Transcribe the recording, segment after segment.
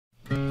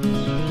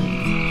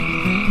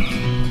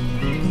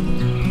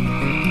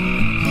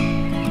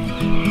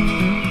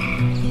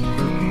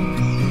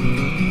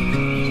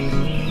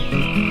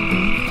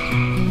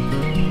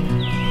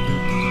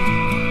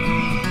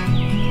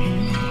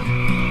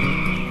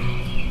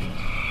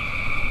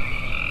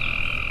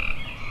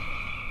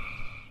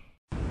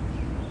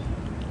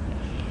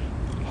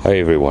Hi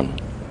everyone,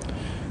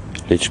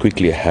 let's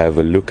quickly have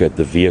a look at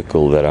the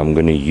vehicle that I'm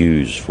going to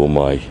use for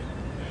my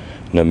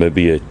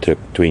Namibia trip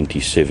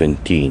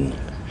 2017.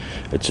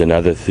 It's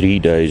another 3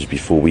 days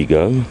before we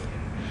go,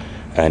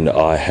 and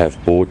I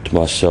have bought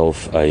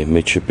myself a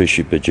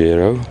Mitsubishi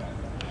Pajero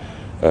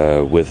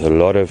with a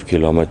lot of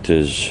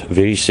kilometers,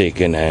 very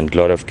second hand,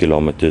 lot of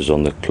kilometers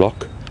on the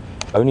clock.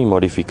 Only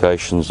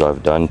modifications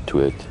I've done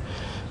to it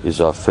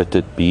is I've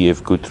fitted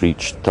BF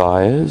Goodrich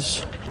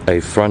tires, a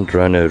front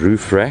runner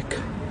roof rack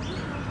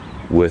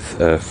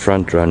with a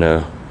front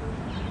runner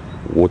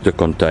water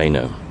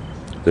container.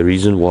 The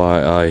reason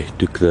why I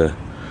took the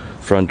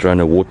front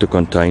runner water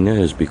container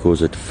is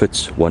because it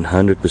fits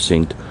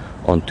 100%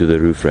 onto the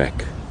roof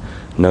rack.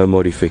 No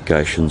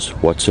modifications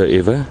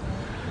whatsoever.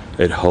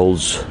 It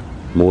holds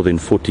more than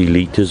 40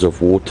 liters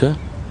of water,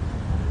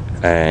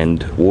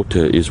 and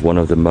water is one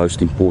of the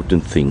most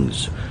important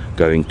things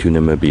going to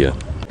Namibia.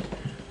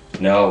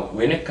 Now,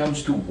 when it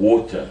comes to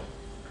water,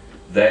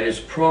 that is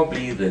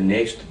probably the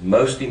next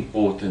most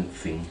important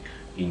thing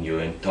in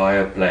your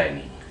entire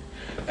planning.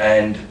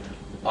 And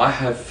I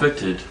have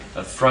fitted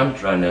a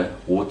front runner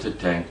water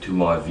tank to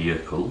my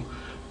vehicle,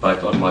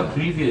 but on my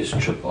previous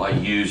trip I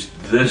used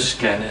this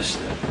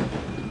canister,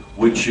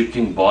 which you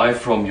can buy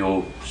from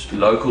your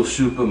local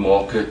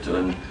supermarket.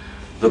 And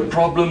the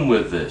problem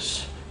with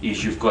this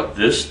is you've got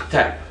this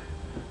tap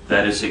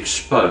that is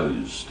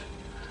exposed,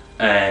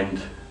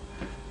 and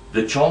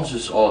the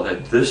chances are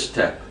that this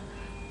tap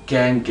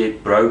can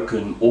get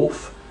broken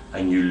off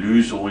and you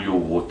lose all your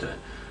water.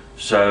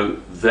 So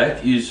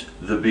that is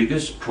the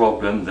biggest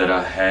problem that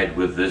I had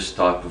with this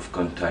type of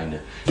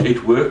container.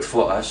 It worked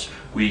for us.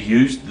 We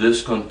used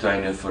this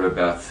container for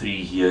about 3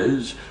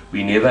 years.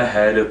 We never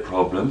had a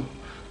problem,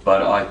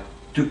 but I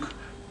took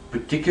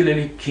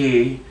particularly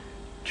care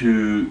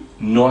to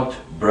not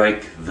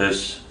break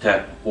this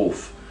tap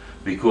off,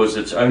 because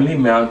it's only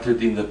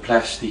mounted in the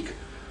plastic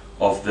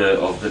of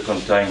the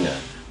container.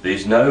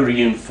 There's no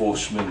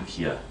reinforcement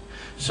here.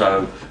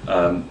 So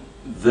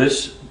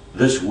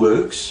this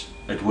works.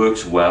 It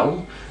works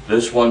well.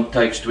 This one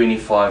takes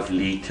 25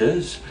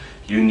 liters.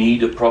 You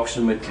need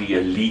approximately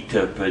a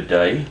liter per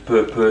day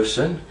per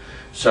person.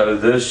 So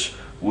this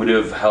would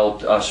have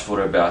helped us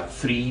for about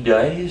 3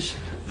 days.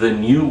 The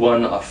new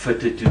one I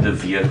fitted to the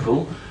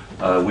vehicle,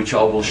 which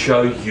I will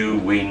show you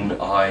when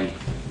I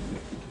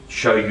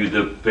show you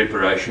the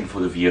preparation for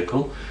the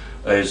vehicle,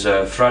 is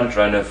a front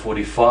runner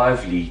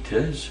 45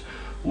 liters,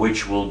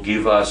 which will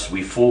give us,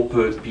 we 4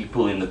 per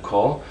people in the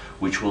car,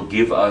 which will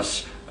give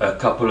us a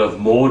couple of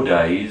more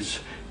days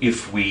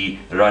if we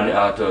run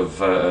out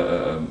of,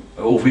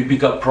 or if we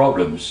pick up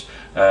problems,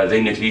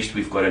 then at least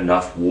we've got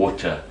enough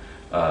water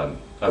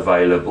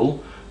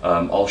available.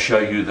 I'll show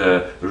you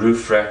the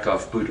roof rack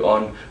I've put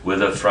on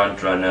with a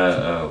front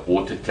runner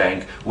water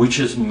tank, which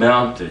is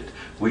mounted,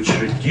 which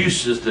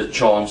reduces the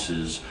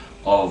chances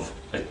of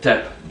a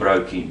tap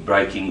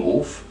breaking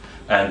off.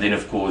 And then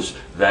of course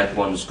that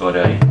one's got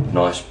a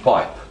nice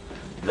pipe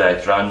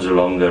that runs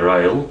along the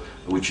rail,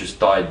 which is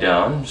tied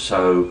down,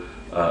 so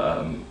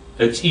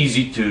it's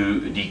easy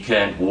to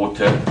decant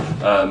water.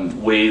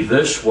 Where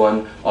this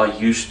one I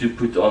used to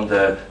put on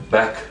the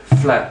back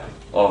flap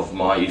of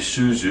my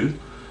Isuzu,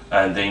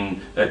 and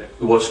then it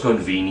was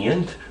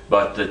convenient,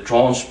 but the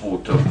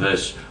transport of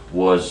this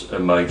was a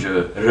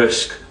major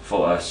risk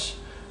for us,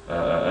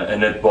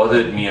 and it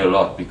bothered me a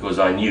lot, because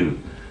I knew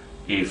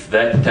if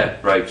that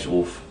tap breaks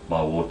off,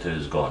 my water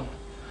is gone.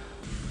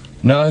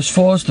 Now, as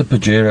far as the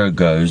Pajero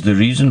goes, the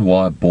reason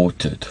why I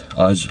bought it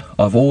is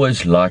I've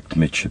always liked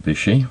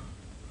Mitsubishi.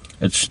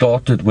 It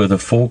started with a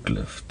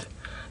forklift.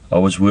 I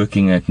was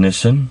working at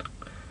Nissan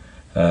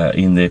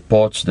in their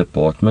parts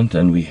department,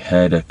 and we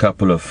had a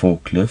couple of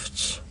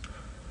forklifts,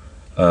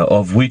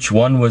 of which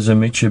one was a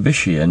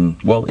Mitsubishi, and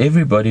well,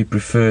 everybody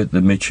preferred the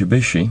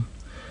Mitsubishi,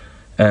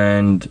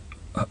 and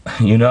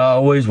you know, I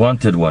always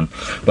wanted one.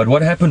 But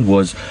what happened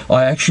was,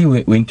 I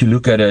actually went to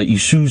look at a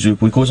Isuzu,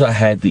 because I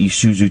had the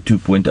Isuzu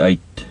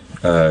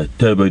 2.8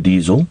 turbo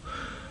diesel.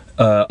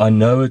 I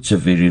know it's a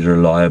very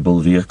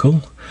reliable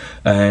vehicle,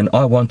 and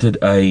I wanted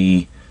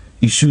a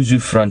Isuzu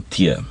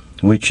Frontier,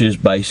 which is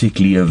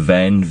basically a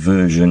van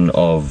version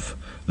of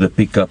the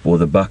pickup or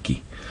the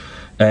bakkie.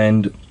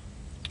 And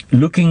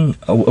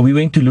we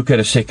went to look at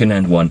a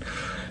second-hand one,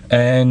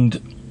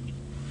 and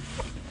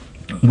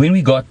when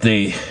we got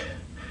there,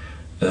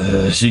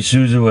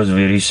 Isuzu was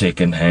very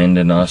second-hand,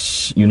 and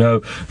you know,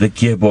 the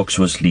gearbox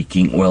was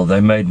leaking. Well, they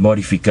made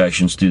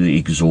modifications to the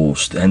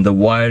exhaust, and the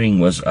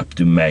wiring was up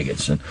to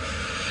maggots, and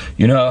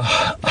you know,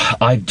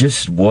 I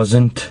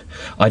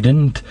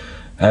didn't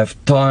have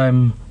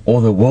time or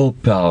the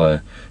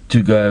willpower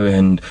to go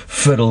and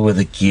fiddle with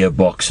the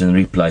gearbox and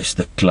replace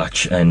the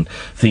clutch and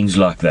things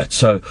like that.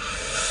 So,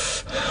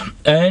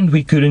 and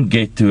we couldn't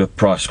get to a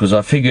price, because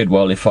I figured,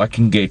 well, if I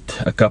can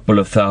get a couple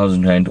of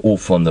 £1,000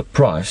 off on the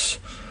price,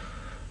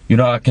 you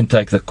know, I can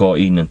take the car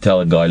in and tell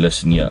a guy,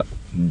 listen, yeah,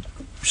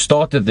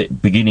 start at the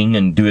beginning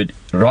and do it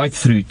right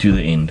through to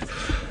the end,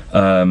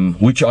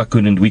 which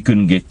we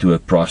couldn't get to a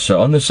price.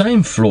 So on the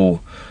same floor,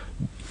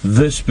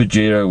 this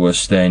Pajero was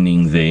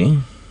standing there,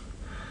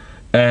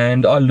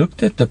 and I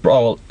looked at the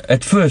well,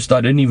 at first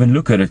I didn't even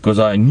look at it because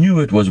I knew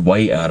it was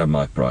way out of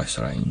my price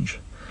range.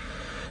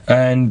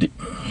 And,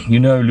 you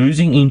know,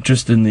 losing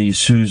interest in the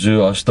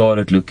Isuzu, I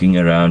started looking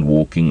around,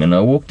 walking, and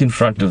I walked in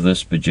front of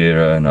this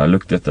Pajero and I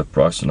looked at the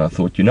price and I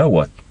thought, you know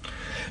what,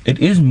 it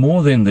is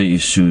more than the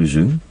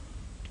Isuzu,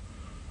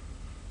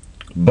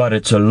 but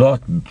it's a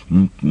lot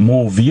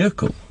more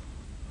vehicle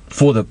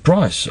for the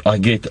price. I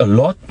get a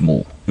lot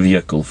more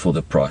vehicle for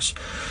the price.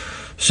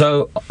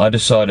 So I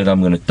decided I'm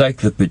going to take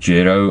the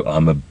Pajero.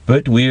 I'm a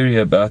bit weary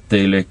about the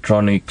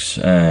electronics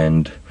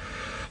and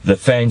the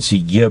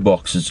fancy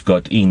gearbox it's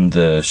got in,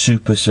 the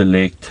Super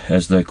Select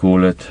as they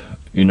call it,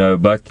 you know,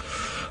 but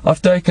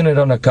I've taken it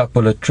on a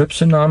couple of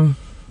trips and I'm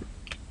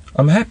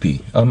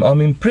happy.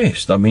 I'm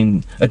impressed. I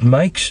mean, it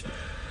makes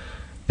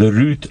the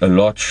route a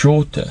lot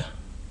shorter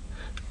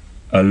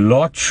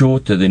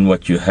than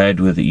what you had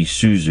with the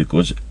Isuzu,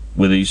 because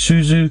with the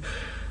Isuzu,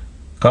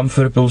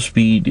 comfortable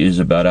speed is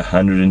about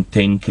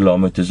 110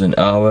 kilometers an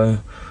hour.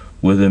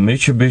 With the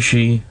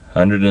Mitsubishi,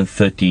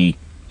 130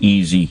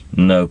 easy,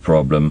 no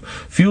problem.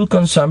 Fuel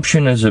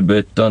consumption is a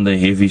bit on the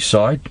heavy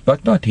side,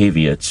 but not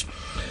heavy. It's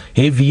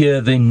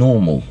heavier than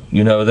normal,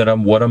 you know,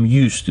 what I'm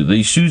used to.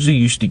 The Isuzu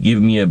used to give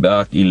me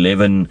about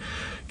 11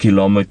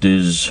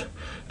 kilometers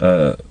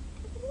on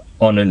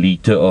a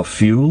liter of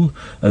fuel.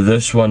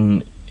 This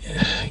one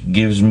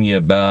gives me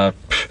about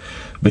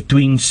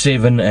between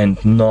 7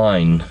 and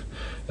 9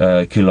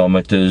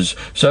 kilometers,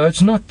 so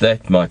it's not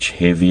that much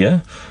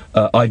heavier.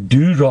 I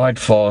do ride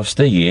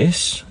faster,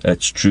 yes,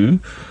 that's true.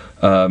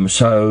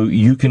 So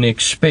you can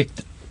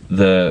expect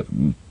the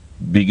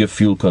bigger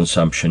fuel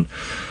consumption.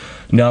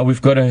 Now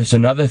we've got it's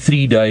another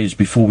 3 days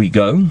before we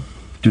go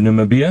to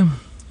Namibia.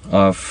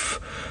 I've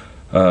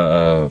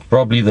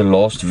probably the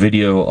last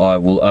video I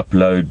will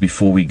upload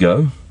before we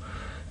go,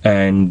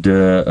 and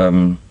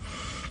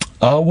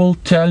I will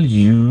tell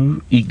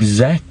you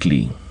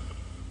exactly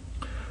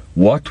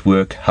what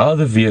worked, how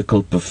the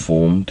vehicle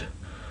performed.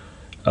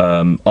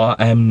 I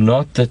am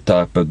not the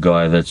type of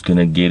guy that's going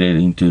to get it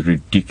into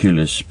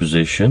ridiculous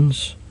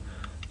positions.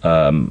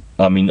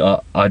 I mean,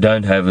 I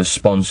don't have a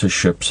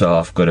sponsorship, so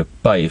I've got to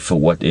pay for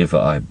whatever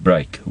I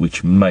break,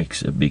 which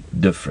makes a big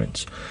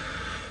difference.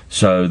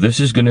 So this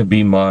is going to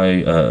be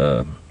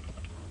my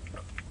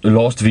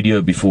last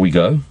video before we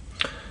go.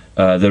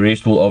 The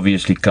rest will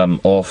obviously come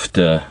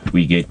after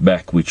we get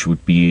back, which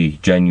would be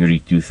January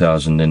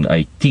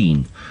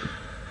 2018.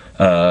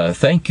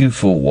 Thank you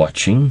for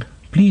watching.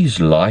 Please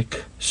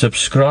like,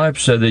 subscribe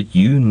so that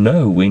you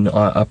know when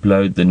I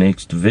upload the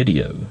next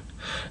video.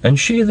 And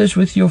share this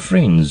with your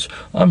friends.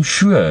 I'm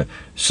sure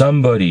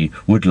somebody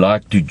would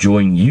like to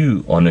join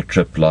you on a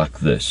trip like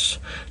this.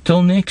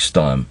 Till next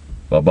time,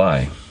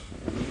 bye-bye.